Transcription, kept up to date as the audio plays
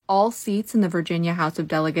All seats in the Virginia House of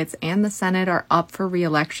Delegates and the Senate are up for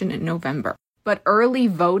re-election in November. But early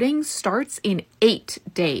voting starts in 8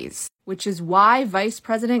 days, which is why Vice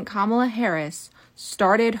President Kamala Harris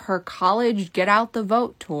started her college Get Out the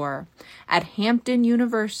Vote tour at Hampton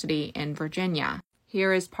University in Virginia.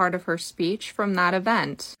 Here is part of her speech from that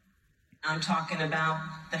event. I'm talking about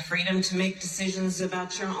the freedom to make decisions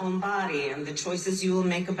about your own body and the choices you will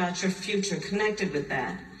make about your future connected with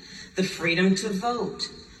that. The freedom to vote,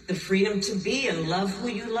 the freedom to be and love who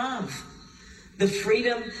you love, the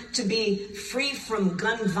freedom to be free from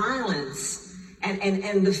gun violence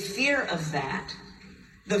and the fear of that,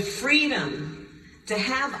 the freedom to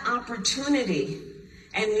have opportunity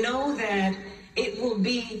and know that it will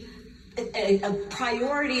be a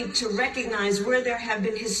priority to recognize where there have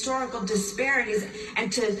been historical disparities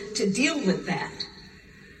and to deal with that.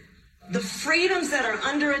 The freedoms that are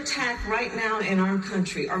under attack right now in our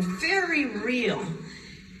country are very real.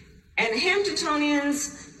 And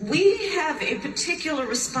Hamptonians, we have a particular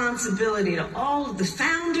responsibility to all of the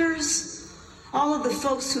founders, all of the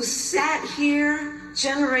folks who sat here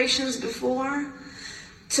generations before,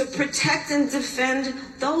 to protect and defend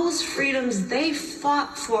those freedoms they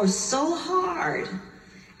fought for so hard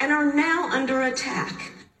and are now under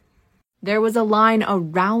attack. There was a line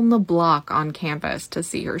around the block on campus to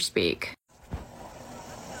see her speak.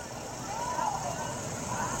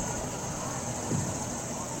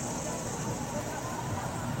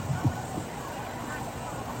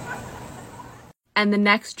 And the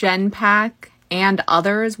Next Gen PAC and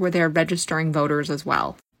others were there registering voters as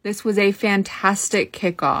well. This was a fantastic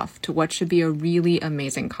kickoff to what should be a really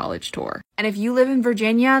amazing college tour. And if you live in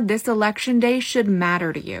Virginia, this election day should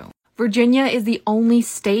matter to you. Virginia is the only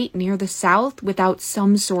state near the South without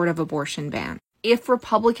some sort of abortion ban. If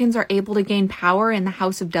Republicans are able to gain power in the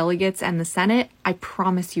House of Delegates and the Senate, I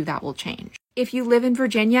promise you that will change. If you live in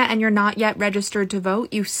Virginia and you're not yet registered to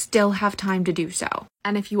vote, you still have time to do so.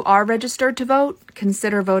 And if you are registered to vote,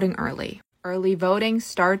 consider voting early. Early voting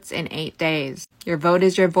starts in 8 days. Your vote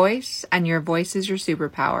is your voice, and your voice is your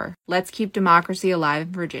superpower. Let's keep democracy alive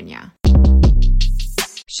in Virginia.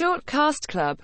 Short Cast Club